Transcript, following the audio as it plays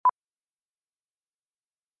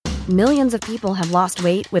Millions of people have lost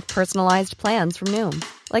weight with personalized plans from Noom.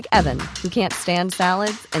 Like Evan, who can't stand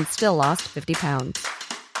salads and still lost 50 pounds.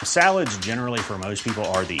 Salads generally for most people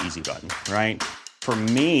are the easy button, right? For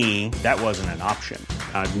me, that wasn't an option.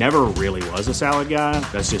 I never really was a salad guy.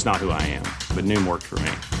 That's just not who I am. But Noom worked for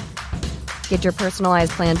me. Get your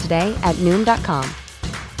personalized plan today at Noom.com.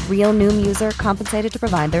 Real Noom user compensated to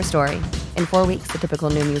provide their story. In 4 weeks, the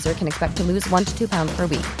typical Noom user can expect to lose 1 to 2 pounds per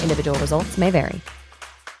week. Individual results may vary.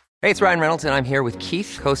 Hey, it's Ryan Reynolds, and I'm here with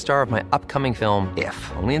Keith, co-star of my upcoming film,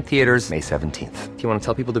 If, only in theaters May 17th. Do you want to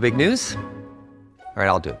tell people the big news? All right,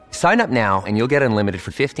 I'll do it. Sign up now and you'll get unlimited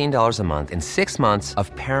for $15 a month and 6 months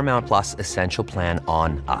of Paramount Plus Essential Plan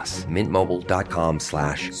on us.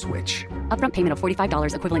 MintMobile.com/switch. Upfront payment of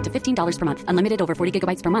 $45 equivalent to $15 per month. Unlimited over 40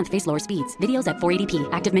 gigabytes per month. Face lower speeds. Videos at 480p.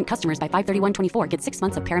 Active Mint customers by 531.24 get 6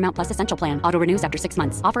 months of Paramount Plus Essential Plan. Auto renews after 6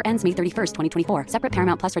 months. Offer ends May 31st, 2024. Separate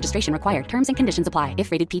Paramount Plus registration required. Terms and conditions apply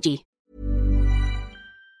if rated PG.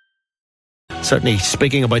 Certainly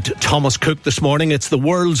speaking about Thomas Cook this morning, it's the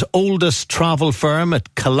world's oldest travel firm.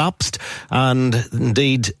 It collapsed and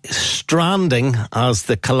indeed stranding, as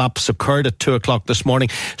the collapse occurred at 2 o'clock this morning,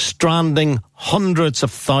 stranding hundreds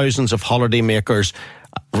of thousands of holidaymakers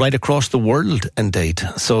right across the world indeed.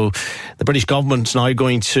 So the British government's now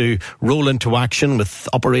going to roll into action with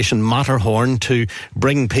Operation Matterhorn to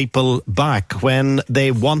bring people back when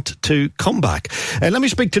they want to come back. Let me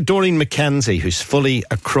speak to Doreen McKenzie, who's fully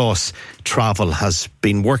across travel, has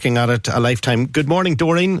been working at it a lifetime. Good morning,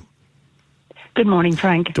 Doreen. Good morning,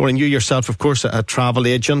 Frank. Doreen, you yourself, of course, a travel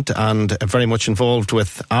agent and very much involved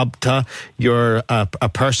with ABTA. You're a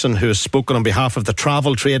person who has spoken on behalf of the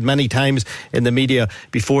travel trade many times in the media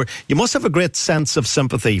before. You must have a great sense of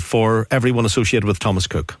sympathy for everyone associated with Thomas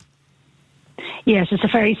Cook. Yes, it's a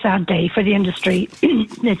very sad day for the industry.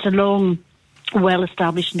 It's a long,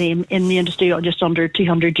 well-established name in the industry, just under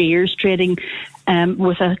 200 years, trading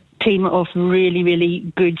with a team of really, really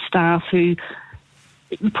good staff who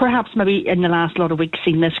perhaps maybe in the last lot of weeks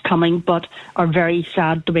seen this coming, but are very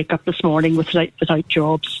sad to wake up this morning without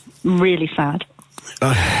jobs. Really sad.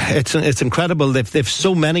 It's incredible. They've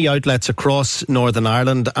so many outlets across Northern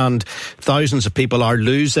Ireland, and thousands of people are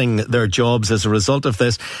losing their jobs as a result of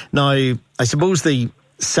this. Now, I suppose the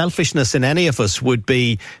selfishness in any of us would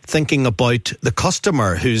be thinking about the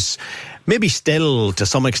customer who's maybe still, to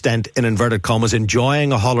some extent, in inverted commas,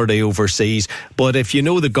 enjoying a holiday overseas. But if you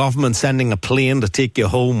know the government sending a plane to take you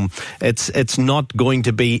home, it's not going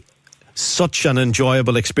to be such an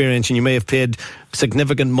enjoyable experience, and you may have paid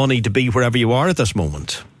significant money to be wherever you are at this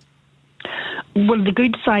moment. Well, the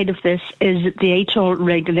good side of this is that the ATOL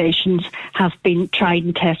regulations have been tried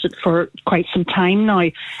and tested for quite some time now,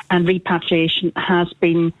 and repatriation has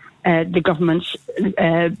been the government's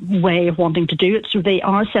way of wanting to do it. So they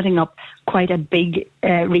are setting up quite a big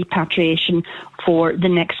repatriation for the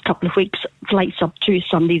next couple of weeks, flights up to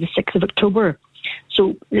Sunday the 6th of October.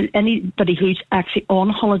 So anybody who's actually on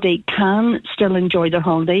holiday can still enjoy their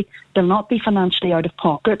holiday. They'll not be financially out of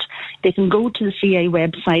pocket. They can go to the CA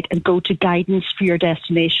website and go to guidance for your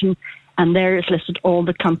destination, and there is listed all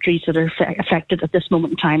the countries that are affected at this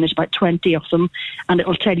moment in time. There's about 20 of them, and it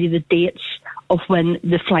will tell you the dates of when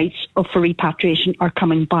the flights for repatriation are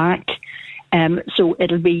coming back. So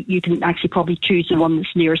it'll be, you can actually probably choose the one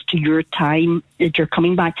that's nearest to your time that you're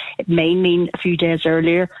coming back. It may mean a few days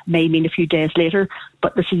earlier, may mean a few days later,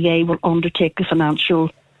 but the CA will undertake the financial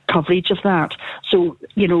coverage of that. So,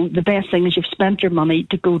 you know, the best thing is you've spent your money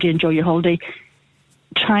to go to enjoy your holiday.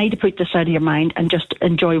 Try to put this out of your mind and just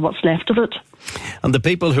enjoy what's left of it. And the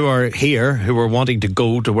people who are here, who are wanting to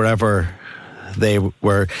go to wherever they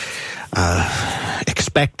were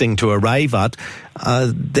expecting to arrive at,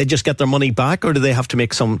 they just get their money back, or do they have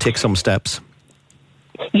to take some steps?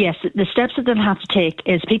 Yes, the steps that they'll have to take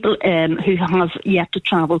is people who have yet to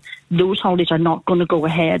travel, those holidays are not going to go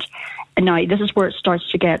ahead. And now, this is where it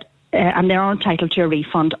starts to get, and they are entitled to a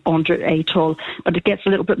refund under ATOL, but it gets a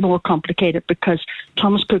little bit more complicated because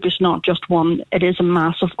Thomas Cook is not just one, it is a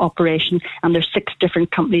massive operation, and there's 6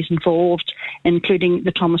 different companies involved, including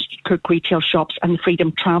the Thomas Cook retail shops and the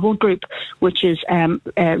Freedom Travel Group, which is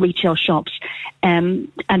retail shops.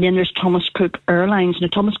 And then there's Thomas Cook Airlines. Now,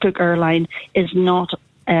 Thomas Cook Airline is not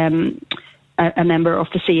a member of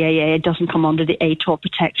the CAA. It doesn't come under the ATOL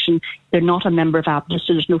protection. They're not a member of ABTA,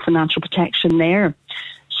 so there's no financial protection there.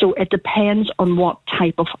 So it depends on what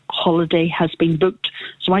type of holiday has been booked.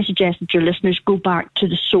 So I suggest that your listeners go back to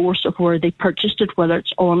the source of where they purchased it, whether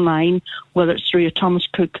it's online, whether it's through a Thomas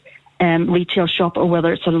Cook retail shop, or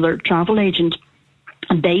whether it's another travel agent.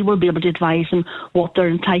 and they will be able to advise them what they're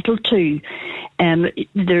entitled to.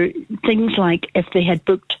 There are things like if they had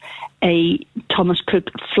booked a Thomas Cook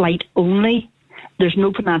flight only, there's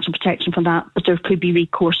no financial protection for that, but there could be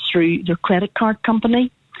recourse through their credit card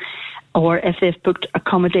company. Or if they've booked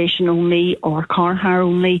accommodation only or car hire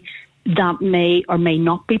only, that may or may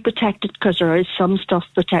not be protected, because there is some stuff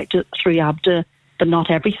protected through ABDA, but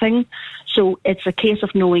not everything. So it's a case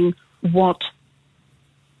of knowing what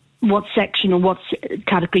section or what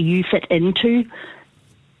category you fit into.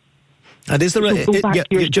 And is there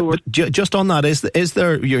just on that? Is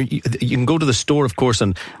there? You can go to the store, of course,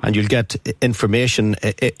 and you'll get information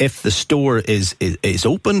if the store is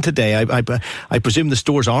open today. I presume the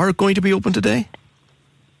stores are going to be open today.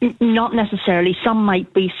 Not necessarily. Some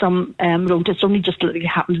might be, some don't. It's only just literally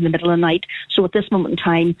happened in the middle of the night. So at this moment in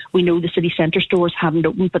time, we know the city centre stores haven't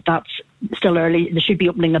opened, but that's still early. They should be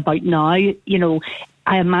opening about now. You know,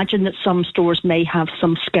 I imagine that some stores may have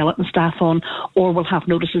some skeleton staff on, or will have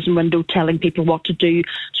notices in window telling people what to do.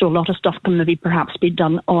 So a lot of stuff can maybe perhaps be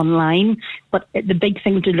done online. But the big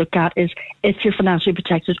thing to look at is if you're financially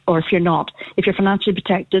protected or if you're not. If you're financially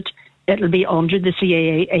protected, it'll be under the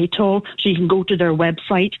CAA ATOL, so you can go to their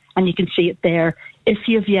website and you can see it there. If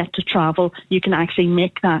you've yet to travel, you can actually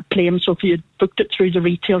make that claim. So if you booked it through the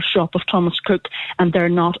retail shop of Thomas Cook and they're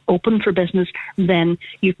not open for business, then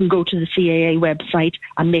you can go to the CAA website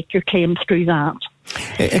and make your claim through that.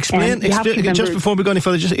 Explain just before we go any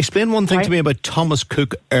further, just explain one thing to me about Thomas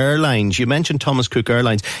Cook Airlines. You mentioned Thomas Cook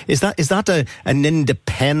Airlines. Is that an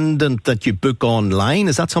independent that you book online?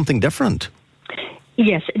 Is that something different?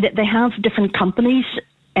 Yes, they have different companies.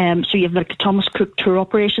 So you have like Thomas Cook Tour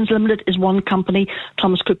Operations Limited is one company,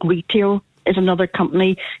 Thomas Cook Retail is another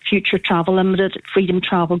company, Future Travel Limited, Freedom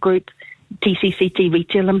Travel Group, TCCT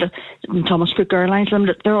Retail Limited, and Thomas Cook Airlines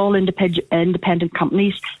Limited. They're all independent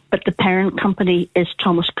companies, but the parent company is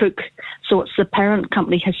Thomas Cook. So it's the parent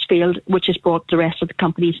company has failed, which has brought the rest of the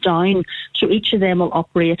companies down. So each of them will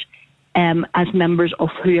operate as members of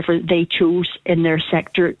whoever they chose in their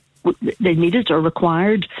sector they needed or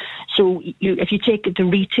required. So if you take the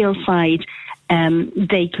retail side,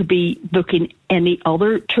 they could be booking any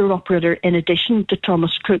other tour operator in addition to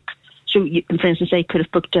Thomas Cook. So, for instance, they could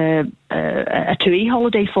have booked a TUI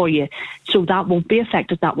holiday for you. So that won't be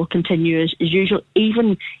affected. That will continue as usual.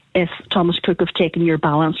 Even if Thomas Cook have taken your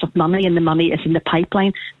balance of money and the money is in the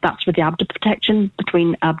pipeline, that's where the ABDA protection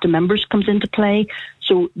between ABDA members comes into play.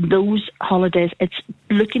 So those holidays, it's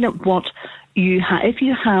looking at what you have. If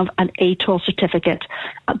you have an ATOL certificate,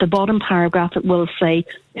 at the bottom paragraph it will say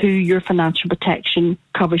who your financial protection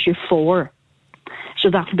covers you for. So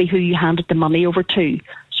that will be who you handed the money over to.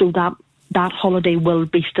 So that holiday will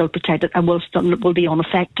be still protected and will be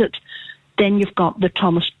unaffected. Then you've got the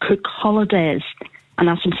Thomas Cook holidays, and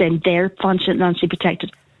as I'm saying, they're financially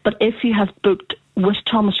protected. But if you have booked with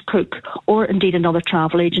Thomas Cook or indeed another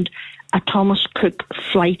travel agent a Thomas Cook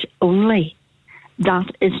flight only,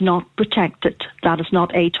 that is not protected. That is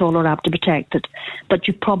not ATOL or ABDA protected. But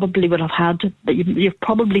you probably would have you've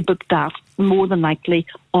probably booked that more than likely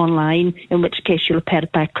online, in which case you'll have paid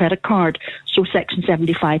it by a credit card. So Section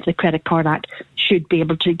 75 of the Credit Card Act should be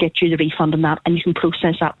able to get you the refund on that, and you can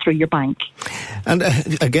process that through your bank. And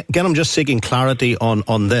again, I'm just seeking clarity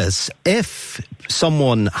on this. If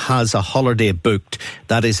someone has a holiday booked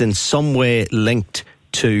that is in some way linked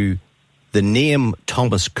to the name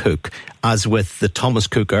Thomas Cook, as with the Thomas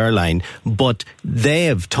Cook airline, but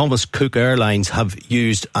Thomas Cook Airlines have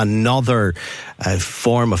used another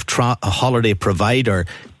form of a holiday provider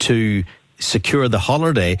to secure the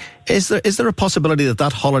holiday, is there a possibility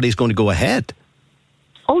that holiday is going to go ahead?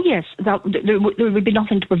 Oh yes, there would be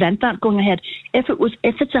nothing to prevent that going ahead. If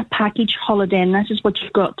it's a package holiday, and this is what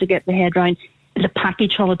you've got to get the head around, the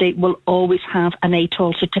package holiday will always have an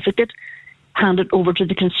ATOL certificate handed over to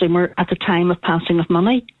the consumer at the time of passing of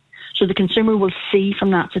money. So the consumer will see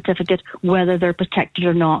from that certificate whether they're protected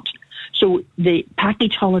or not. So the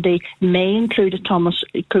package holiday may include a Thomas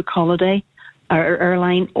Cook holiday or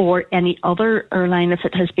airline, or any other airline if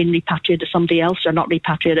it has been repatriated to somebody else, or not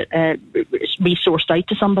repatriated, resourced out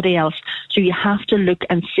to somebody else. So you have to look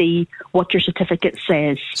and see what your certificate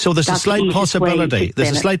says. So there's a slight possibility.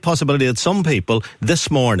 There's a slight possibility that some people this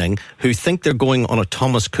morning who think they're going on a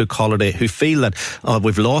Thomas Cook holiday, who feel that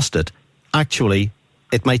we've lost it, actually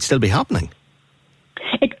it might still be happening.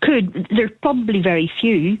 It could. There's probably very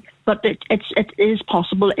few, but it is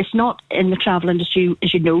possible. It's not in the travel industry,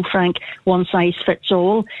 as you know, Frank, one size fits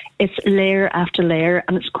all. It's layer after layer,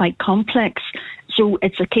 and it's quite complex. So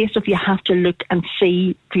it's a case of you have to look and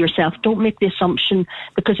see for yourself. Don't make the assumption,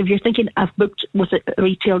 because if you're thinking, I've booked with a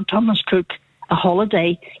retail Thomas Cook a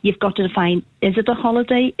holiday, you've got to define, is it a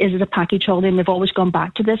holiday? Is it a package holiday? And they've always gone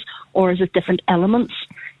back to this, or is it different elements?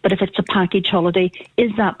 But if it's a package holiday,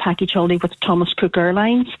 is that package holiday with Thomas Cook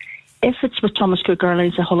Airlines? If it's with Thomas Cook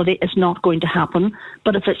Airlines, the holiday is not going to happen.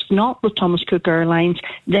 But if it's not with Thomas Cook Airlines,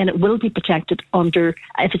 then it will be protected under,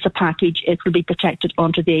 if it's a package, it will be protected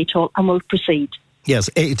under the ATOL and will proceed.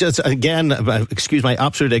 Yes, just again, excuse my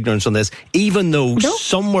absolute ignorance on this, even though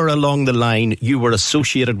somewhere along the line you were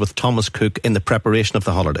associated with Thomas Cook in the preparation of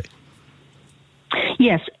the holiday.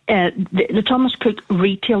 Yes, the Thomas Cook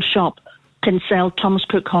retail shop can sell Thomas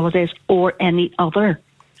Cook holidays or any other.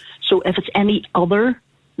 So if it's any other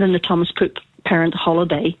than the Thomas Cook parent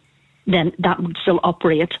holiday, then that would still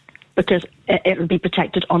operate because it will be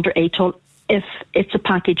protected under ATOL if it's a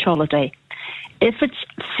package holiday. If it's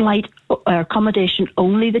flight accommodation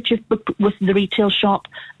only that you've booked with the retail shop,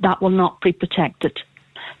 that will not be protected.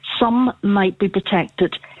 Some might be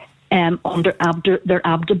protected under their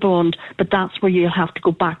ABDA bond, but that's where you'll have to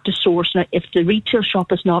go back to source. Now, if the retail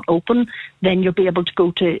shop is not open, then you'll be able to go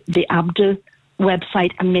to the ABDA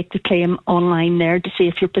website and make the claim online there to see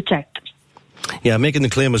if you're protected. Yeah, making the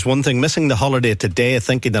claim is one thing. Missing the holiday today,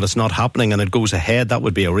 thinking that it's not happening and it goes ahead, that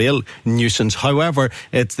would be a real nuisance. However,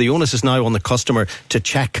 the onus is now on the customer to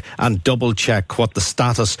check and double check what the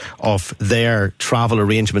status of their travel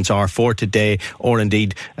arrangements are for today or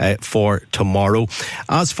indeed for tomorrow.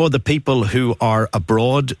 As for the people who are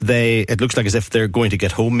abroad, it looks like as if they're going to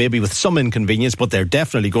get home, maybe with some inconvenience, but they're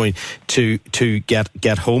definitely going to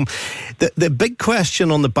get home. The big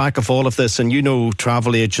question on the back of all of this, and you know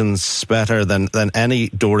travel agents better than any,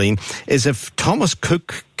 Doreen, is if Thomas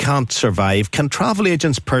Cook can't survive, can travel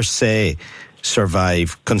agents per se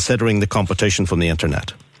survive, considering the competition from the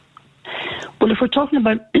internet? Well, if we're talking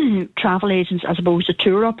about travel agents as opposed to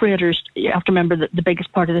tour operators, you have to remember that the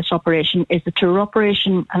biggest part of this operation is the tour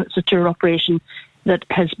operation, and it's a tour operation that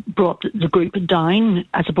has brought the group down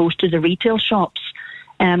as opposed to the retail shops.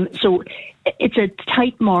 So it's a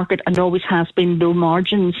tight market and always has been low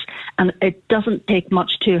margins, and it doesn't take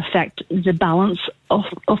much to affect the balance of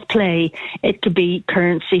play. It could be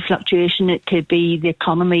currency fluctuation, it could be the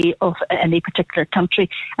economy of any particular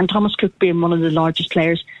country, and Thomas Cook, being one of the largest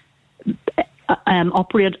players,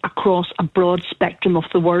 operate across a broad spectrum of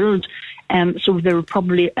the world. So they were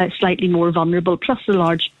probably slightly more vulnerable, plus the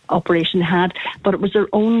large operation had, but it was their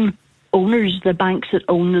own owners, the banks that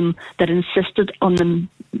own them, that insisted on them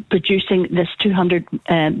producing this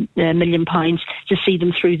 £200 million to see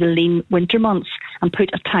them through the lean winter months and put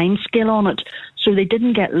a time scale on it. So they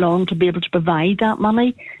didn't get long to be able to provide that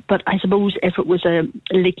money. But I suppose if it was a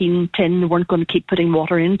leaking tin, they weren't going to keep putting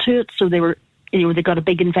water into it. So they were, they got a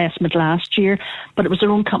big investment last year, but it was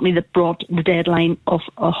their own company that brought the deadline of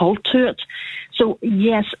a halt to it. So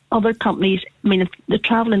yes, other companies, if the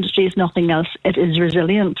travel industry is nothing else, it is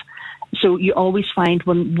resilient. So you always find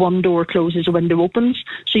when one door closes, a window opens.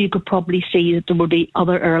 So you could probably see that there will be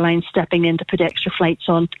other airlines stepping in to put extra flights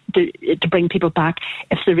on to bring people back.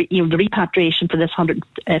 If the repatriation for this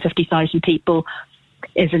 150,000 people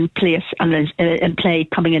is in place and is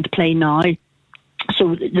coming into play now.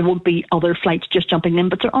 So there won't be other flights just jumping in,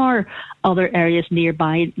 but there are other areas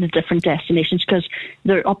nearby the different destinations because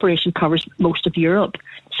their operation covers most of Europe.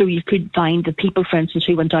 So you could find the people, for instance,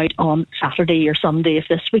 who went out on Saturday or Sunday of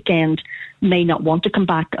this weekend may not want to come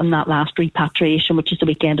back on that last repatriation, which is the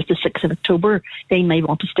weekend of the 6th of October. They may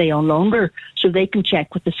want to stay on longer. So they can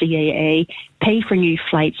check with the CAA, pay for new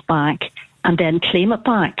flights back, and then claim it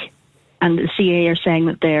back. And the CAA are saying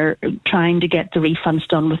that they're trying to get the refunds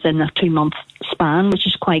done within a 2-month span, which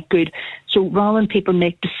is quite good. So rather than people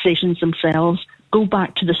make decisions themselves, go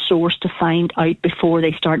back to the source to find out before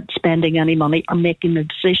they start spending any money or making the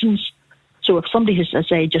decisions. So if somebody has, as I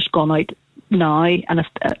say, just gone out now and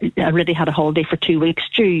if already had a holiday for 2 weeks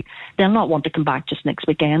due, they'll not want to come back just next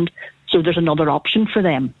weekend. So there's another option for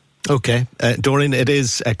them. Okay, Doreen, it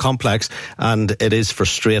is complex and it is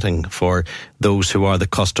frustrating for those who are the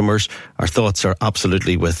customers. Our thoughts are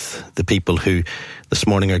absolutely with the people who this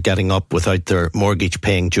morning are getting up without their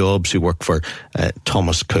mortgage-paying jobs, who work for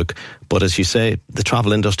Thomas Cook. But as you say, the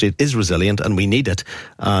travel industry is resilient and we need it,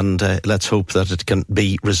 and let's hope that it can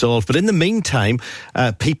be resolved. But in the meantime,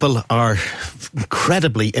 people are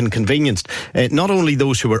incredibly inconvenienced. Not only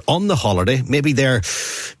those who are on the holiday, maybe they're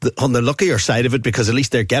on the luckier side of it because at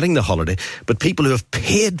least they're getting the holiday, but people who have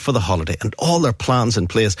paid for the holiday and all their plans in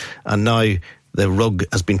place, and now the rug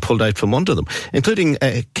has been pulled out from under them, including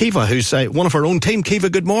Kiva, who's one of our own team. Kiva,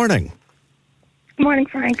 good morning. Good morning,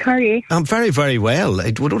 Frank. How are you? I'm very, very well.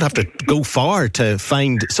 We don't have to go far to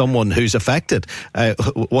find someone who's affected.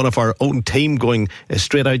 One of our own team going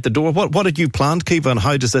straight out the door. What had you planned, Kiva, and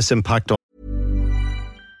how does this impact on?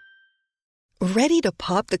 Ready to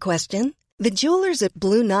pop the question? The jewelers at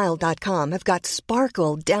BlueNile.com have got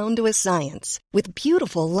sparkle down to a science with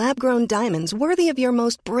beautiful lab-grown diamonds worthy of your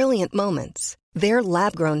most brilliant moments. Their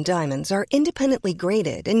lab-grown diamonds are independently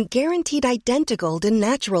graded and guaranteed identical to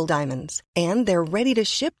natural diamonds, and they're ready to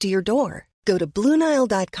ship to your door. Go to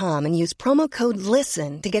BlueNile.com and use promo code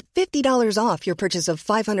LISTEN to get $50 off your purchase of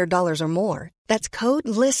 $500 or more. That's code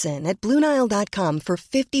LISTEN at BlueNile.com for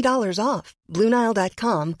 $50 off.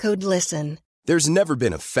 BlueNile.com, code LISTEN. There's never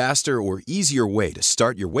been a faster or easier way to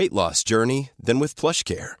start your weight loss journey than with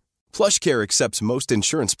PlushCare. PlushCare accepts most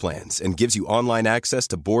insurance plans and gives you online access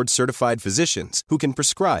to board-certified physicians who can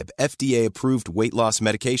prescribe FDA-approved weight loss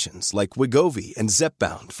medications like Wegovy and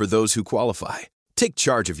Zepbound for those who qualify. Take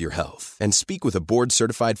charge of your health and speak with a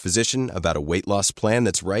board-certified physician about a weight loss plan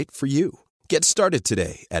that's right for you. Get started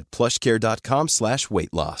today at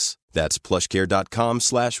plushcare.com/weight loss. That's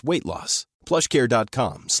plushcare.com/weight loss.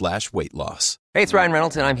 plushcare.com/weight loss. Hey, it's Ryan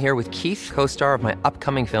Reynolds, and I'm here with Keith, co-star of my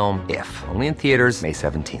upcoming film, If, only in theaters May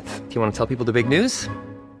 17th. Do you want to tell people the big news?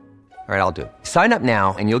 All right, I'll do it. Sign up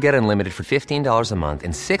now and you'll get unlimited for $15 a month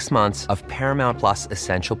and 6 months of Paramount Plus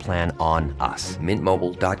Essential Plan on us.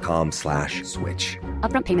 MintMobile.com/switch.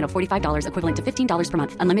 Upfront payment of $45 equivalent to $15 per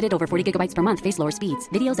month. Unlimited over 40 gigabytes per month. Face lower speeds.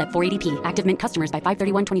 Videos at 480p. Active Mint customers by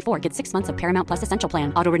 531.24 get 6 months of Paramount Plus Essential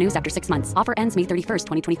Plan. Auto renews after 6 months. Offer ends May 31st,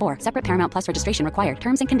 2024. Separate Paramount Plus registration required.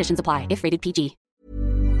 Terms and conditions apply if rated PG.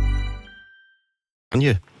 And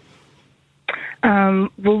you?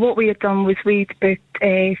 Well, what we had done was we'd booked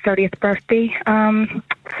a 30th birthday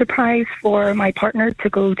surprise for my partner to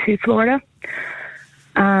go to Florida.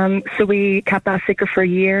 So we kept that secret for a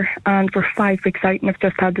year, and we're 5 weeks out and have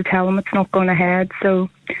just had to tell him it's not going ahead. So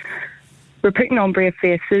we're putting on brave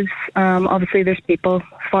faces. Obviously, there's people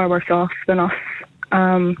far worse off than us.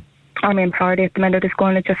 Our main priority at the minute is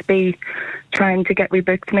going to just be trying to get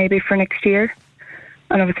rebooked maybe for next year.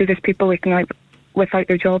 And obviously, there's people waking up without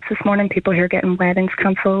their jobs this morning, people here getting weddings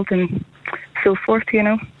cancelled and so forth, you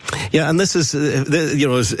know. Yeah, and this is,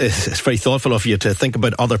 it's very thoughtful of you to think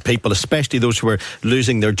about other people, especially those who are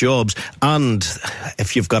losing their jobs. And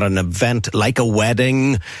if you've got an event like a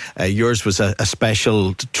wedding, yours was a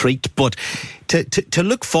special treat, but to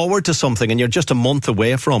look forward to something and you're just a month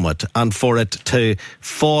away from it, and for it to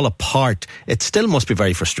fall apart, it still must be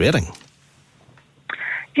very frustrating.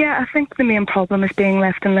 Yeah, I think the main problem is being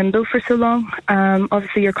left in limbo for so long.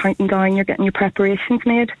 Obviously, you're counting down, you're getting your preparations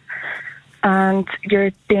made, and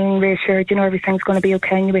you're being reassured, everything's going to be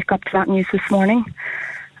okay, and you wake up to that news this morning.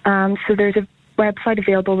 So there's a website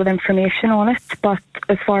available with information on it, but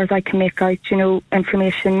as far as I can make out,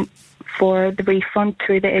 information for the refund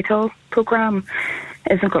through the ATOL programme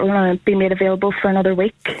isn't going to be made available for another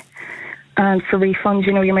week. And for refunds,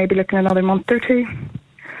 you may be looking at another month or two.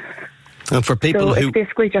 And for people it's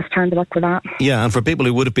basically just turned luck with that. Yeah, and for people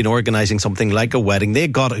who would have been organising something like a wedding, they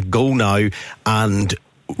got to go now and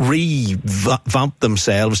revamp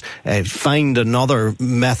themselves, find another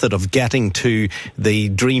method of getting to the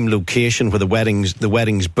dream location where the wedding's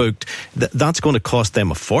booked. That's going to cost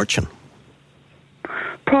them a fortune.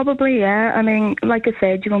 Probably, yeah. I mean, like I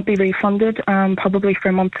said, you won't be refunded probably for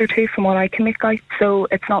a month or two from what I can make out. So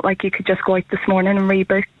it's not like you could just go out this morning and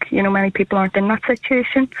rebook. Many people aren't in that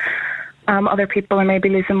situation. Other people are maybe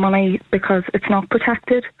losing money because it's not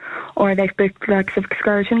protected, or they've booked lots of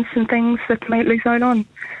excursions and things that they might lose out on.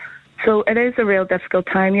 So it is a real difficult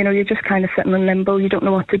time. You're just kind of sitting in limbo. You don't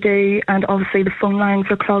know what to do. And obviously the phone lines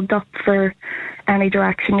are clogged up for any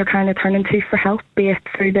direction you're kind of turning to for help, be it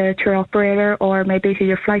through the tour operator or maybe who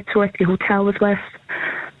your flight's with, your hotel was with.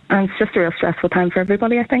 And it's just a real stressful time for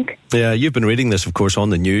everybody, I think. Yeah, you've been reading this, of course, on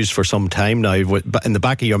the news for some time now. But in the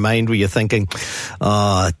back of your mind, were you thinking,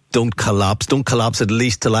 don't collapse at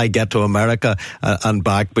least till I get to America and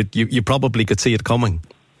back? But you probably could see it coming.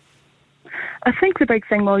 I think the big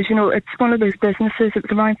thing was, it's one of those businesses, it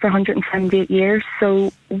was around for 178 years.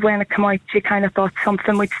 So when it came out, you kind of thought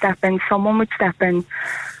someone would step in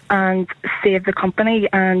and save the company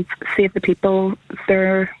and save the people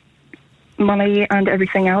their money and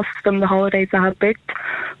everything else from the holidays I had booked.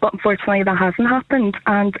 But unfortunately that hasn't happened.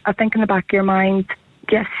 And I think in the back of your mind,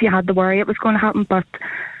 yes, you had the worry it was going to happen, but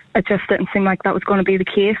it just didn't seem like that was going to be the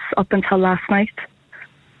case up until last night.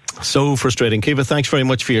 So frustrating. Kiva, thanks very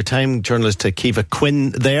much for your time. Journalist Kiva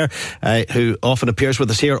Quinn there, who often appears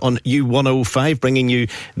with us here on U105, bringing you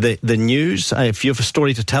the news. If you have a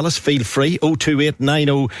story to tell us, feel free.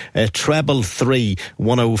 02890 333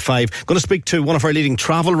 105. Going to speak to one of our leading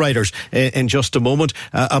travel writers in just a moment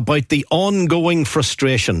about the ongoing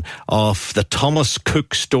frustration of the Thomas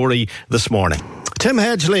Cook story this morning. Tim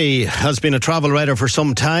Hedgley has been a travel writer for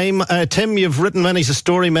some time. Tim, you've written many's a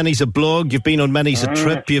story, many's a blog, you've been on many's a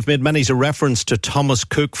trip, you've made many's a reference to Thomas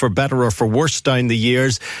Cook for better or for worse down the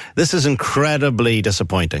years. This is incredibly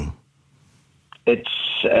disappointing. It's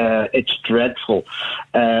dreadful.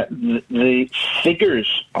 The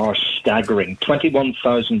figures are staggering.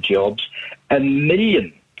 21,000 jobs, 1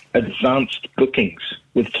 million advanced bookings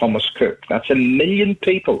with Thomas Cook. That's 1 million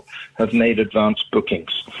people have made advanced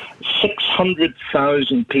bookings.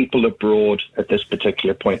 600,000 people abroad at this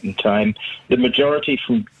particular point in time, the majority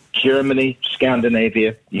from Germany,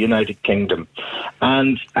 Scandinavia, United Kingdom.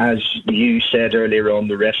 And as you said earlier on,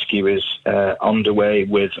 the rescue is underway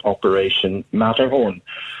with Operation Matterhorn.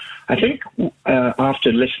 I think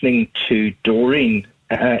after listening to Doreen,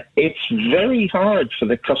 it's very hard for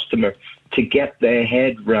the customer to get their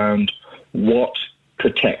head round what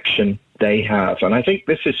protection they have. And I think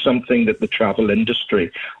this is something that the travel industry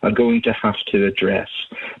are going to have to address,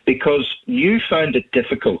 because you found it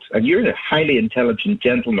difficult, and you're a highly intelligent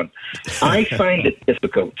gentleman. I find it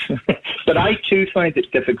difficult, but I too find it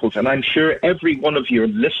difficult, and I'm sure every one of your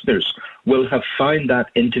listeners will have found that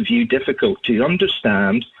interview difficult to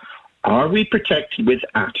understand. Are we protected with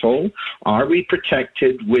ATOL? Are we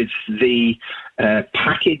protected with the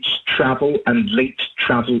package travel and linked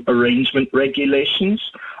travel arrangement regulations?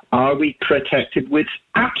 Are we protected with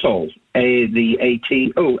ATOL, the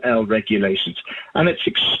ATOL regulations? And it's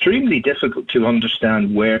extremely difficult to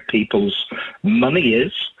understand where people's money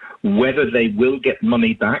is, whether they will get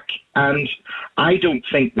money back. And I don't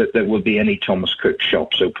think that there will be any Thomas Cook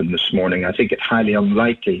shops open this morning. I think it's highly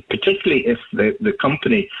unlikely, particularly if the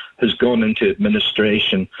company has gone into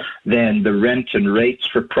administration. Then the rent and rates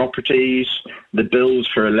for properties, the bills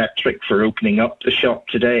for electric for opening up the shop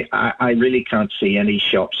today, I really can't see any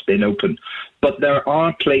shops being open. But there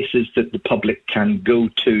are places that the public can go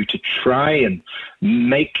to try and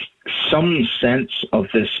make some sense of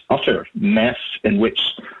this utter mess in which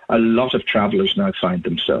a lot of travellers now find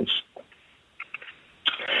themselves.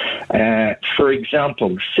 For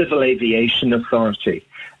example, Civil Aviation Authority,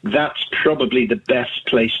 that's probably the best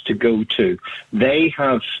place to go to. They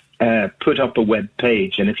have put up a web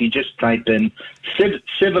page, and if you just type in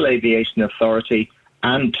Civil Aviation Authority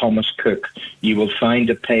and Thomas Cook, you will find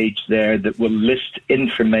a page there that will list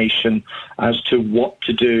information as to what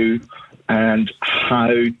to do and how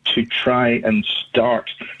to try and start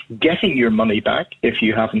getting your money back if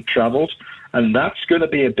you haven't travelled. And that's going to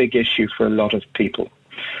be a big issue for a lot of people,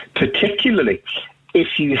 particularly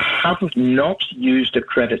if you have not used a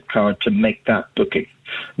credit card to make that booking.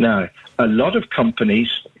 Now, a lot of companies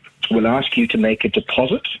will ask you to make a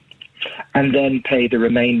deposit and then pay the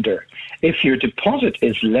remainder. If your deposit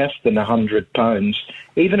is less than £100,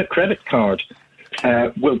 even a credit card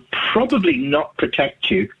will probably not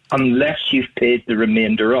protect you unless you've paid the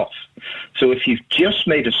remainder off. So if you've just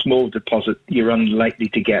made a small deposit, you're unlikely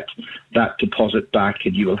to get that deposit back,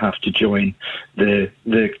 and you will have to join the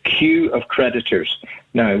queue of creditors.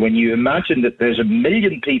 Now, when you imagine that there's 1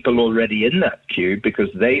 million people already in that queue because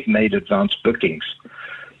they've made advanced bookings,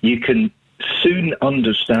 you can soon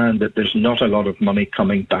understand that there's not a lot of money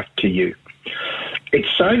coming back to you. It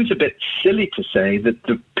sounds a bit silly to say that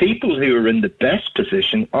the people who are in the best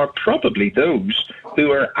position are probably those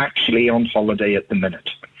who are actually on holiday at the minute.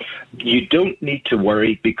 You don't need to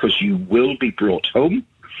worry because you will be brought home.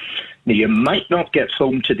 Now, you might not get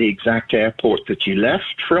home to the exact airport that you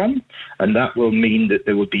left from, and that will mean that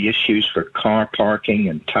there will be issues for car parking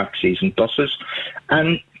and taxis and buses.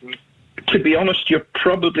 And to be honest, you're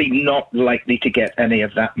probably not likely to get any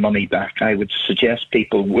of that money back. I would suggest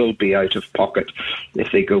people will be out of pocket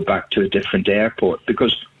if they go back to a different airport,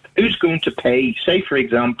 because who's going to pay? Say, for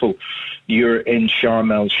example, you're in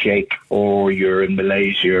Sharm el-Sheikh or you're in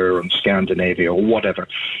Malaysia or in Scandinavia or whatever,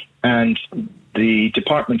 and the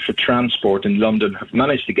Department for Transport in London have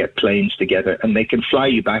managed to get planes together and they can fly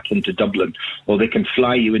you back into Dublin or they can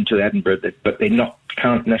fly you into Edinburgh, but they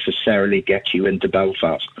can't necessarily get you into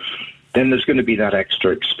Belfast. Then there's going to be that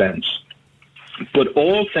extra expense. But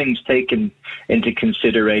all things taken into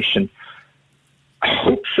consideration,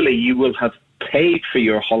 hopefully you will have paid for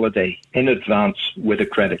your holiday in advance with a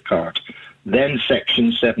credit card. Then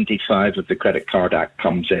Section 75 of the Credit Card Act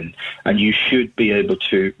comes in, and you should be able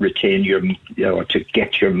to retain to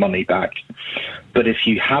get your money back. But if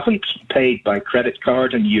you haven't paid by credit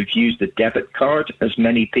card and you've used a debit card, as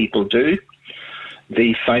many people do,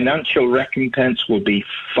 the financial recompense will be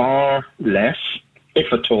far less,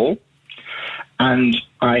 if at all. And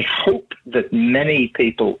I hope that many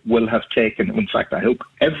people will have taken, in fact, I hope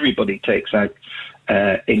everybody takes out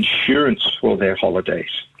insurance for their holidays.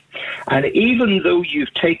 And even though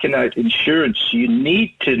you've taken out insurance, you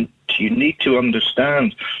need to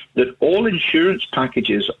understand that all insurance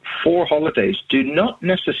packages for holidays do not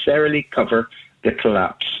necessarily cover the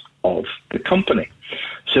collapse of the company.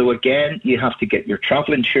 So again, you have to get your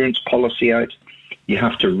travel insurance policy out. You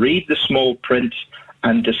have to read the small print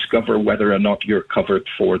and discover whether or not you're covered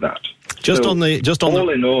for that.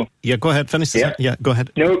 In all. Yeah, go ahead. Finish this. Yeah, go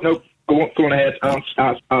ahead. No, go on ahead.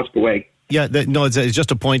 Ask away. Yeah, it's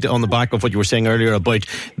just a point on the back of what you were saying earlier about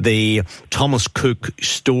the Thomas Cook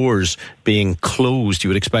stores being closed. You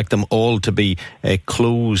would expect them all to be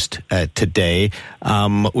closed today.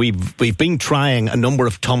 We've been trying a number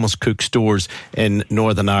of Thomas Cook stores in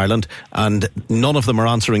Northern Ireland, and none of them are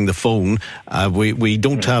answering the phone. We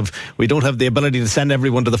don't have the ability to send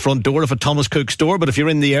everyone to the front door of a Thomas Cook store. But if you're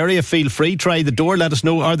in the area, feel free, try the door. Let us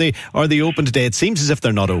know, are they open today? It seems as if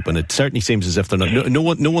they're not open. It certainly seems as if they're not.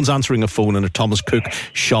 No one's answering a phone in a Thomas Cook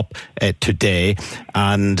shop today,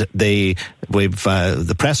 and the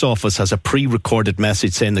press office has a pre-recorded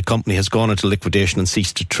message saying the company has gone into liquidation and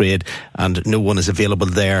ceased to trade, and no one is available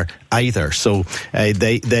there either. So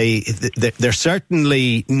they're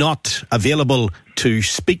certainly not available to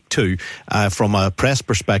speak to from a press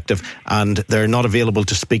perspective, and they're not available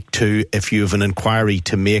to speak to if you have an inquiry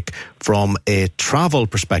to make from a travel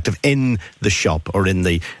perspective in the shop or in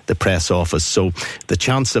the press office. So the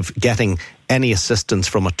chance of getting any assistance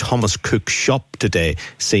from a Thomas Cook shop today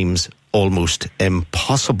seems almost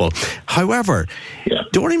impossible. However,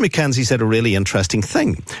 Doreen McKenzie said a really interesting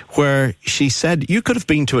thing where she said you could have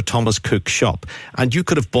been to a Thomas Cook shop and you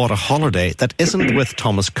could have bought a holiday that isn't with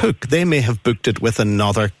Thomas Cook. They may have booked it with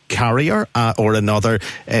another carrier or another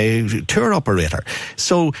tour operator.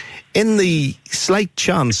 So in the slight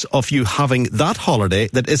chance of you having that holiday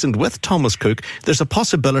that isn't with Thomas Cook, there's a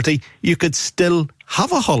possibility you could still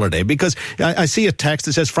have a holiday. Because I see a text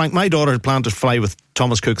that says, Frank, my daughter had planned to fly with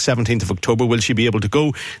Thomas Cook 17th of October. Will she be able to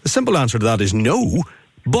go? The simple answer to that is no.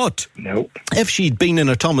 But if she'd been in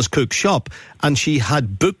a Thomas Cook shop and she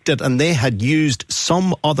had booked it and they had used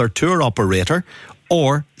some other tour operator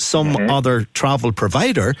or some other travel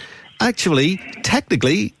provider, actually,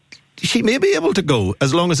 technically, she may be able to go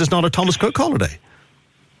as long as it's not a Thomas Cook holiday.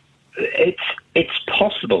 It's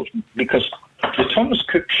possible, because the Thomas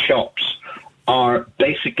Cook shops are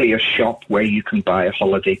basically a shop where you can buy a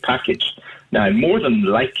holiday package. Now, more than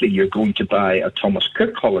likely you're going to buy a Thomas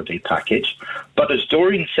Cook holiday package, but as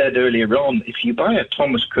Doreen said earlier on, if you buy a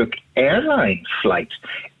Thomas Cook airline flight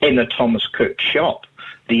in a Thomas Cook shop,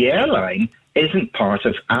 the airline isn't part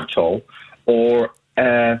of ATOL or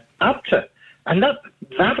ABTA. And that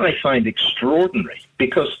I find extraordinary,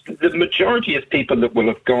 because the majority of people that will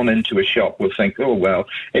have gone into a shop will think, oh, well,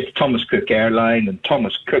 it's Thomas Cook Airline and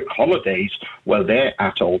Thomas Cook Holidays. Well, they're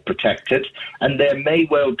ATOL protected, and there may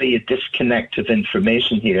well be a disconnect of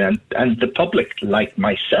information here. And the public, like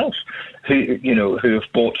myself, who have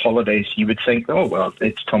bought holidays, you would think, oh, well,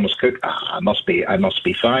 it's Thomas Cook. I must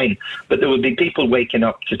be fine. But there will be people waking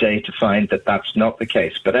up today to find that that's not the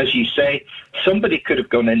case. But as you say, somebody could have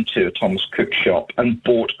gone into a Thomas Cook shop and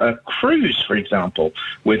bought a cruise, for example,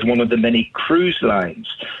 with one of the many cruise lines.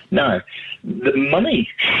 Now, the money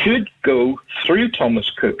should go through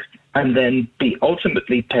Thomas Cook and then be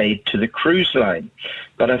ultimately paid to the cruise line.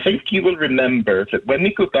 But I think you will remember that when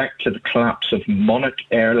we go back to the collapse of Monarch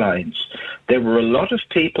Airlines, there were a lot of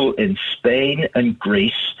people in Spain and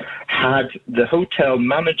Greece had the hotel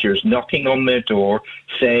managers knocking on their door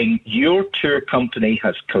saying, your tour company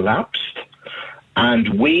has collapsed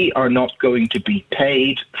and we are not going to be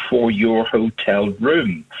paid for your hotel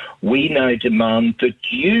room. We now demand that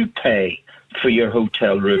you pay for your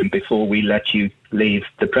hotel room before we let you leave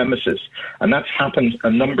the premises. And that's happened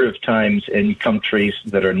a number of times in countries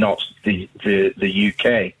that are not the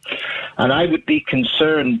UK. And I would be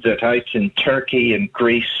concerned that out in Turkey and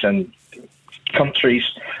Greece and countries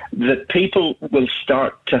that people will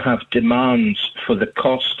start to have demands for the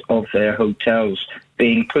cost of their hotels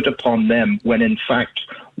being put upon them, when in fact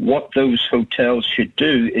what those hotels should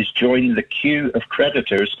do is join the queue of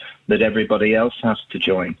creditors that everybody else has to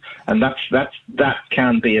join. And that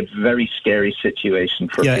can be a very scary situation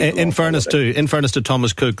for people. In fairness to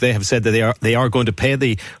Thomas Cook, they have said that they are going to pay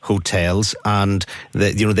the hotels, and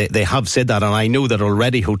they have said that, and I know that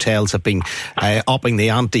already hotels have been upping the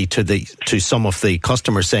ante to some of the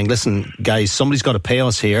customers, saying, listen guys, somebody's got to pay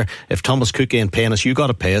us here. If Thomas Cook ain't paying us, you got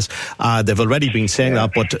to pay us. They've already been saying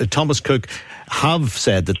that, but Thomas Cook have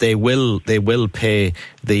said that they will pay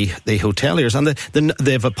the hoteliers, and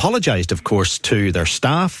they've apologised apologised, of course, to their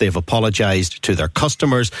staff. They've apologised to their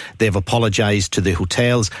customers. They've apologised to the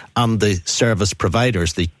hotels and the service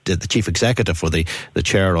providers. The chief executive, or the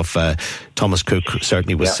chair of Thomas Cook,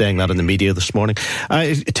 certainly was saying that in the media this morning.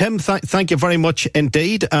 Tim, thank you very much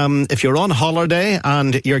indeed. If you're on holiday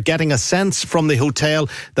and you're getting a sense from the hotel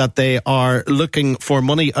that they are looking for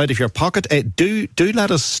money out of your pocket, do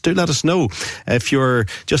let us know. If you're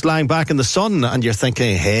just lying back in the sun and you're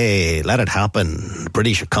thinking, hey, let it happen, the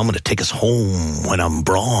British are coming to take us home when I'm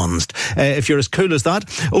bronzed. If you're as cool as that,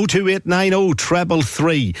 02890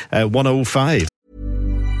 333 105.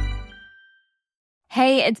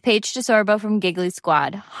 Hey, it's Paige DeSorbo from Giggly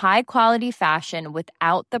Squad. High quality fashion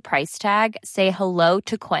without the price tag. Say hello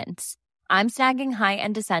to Quince. I'm snagging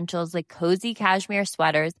high-end essentials like cozy cashmere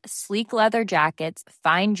sweaters, sleek leather jackets,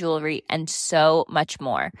 fine jewelry, and so much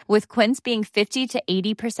more. With Quince being 50 to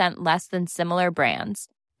 80% less than similar brands.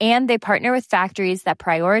 And they partner with factories that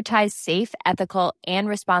prioritize safe, ethical, and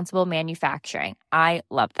responsible manufacturing. I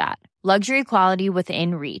love that. Luxury quality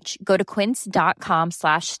within reach. Go to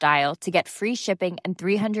quince.com/style to get free shipping and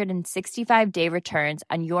 365-day returns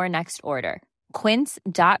on your next order.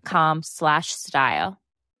 Quince.com/style.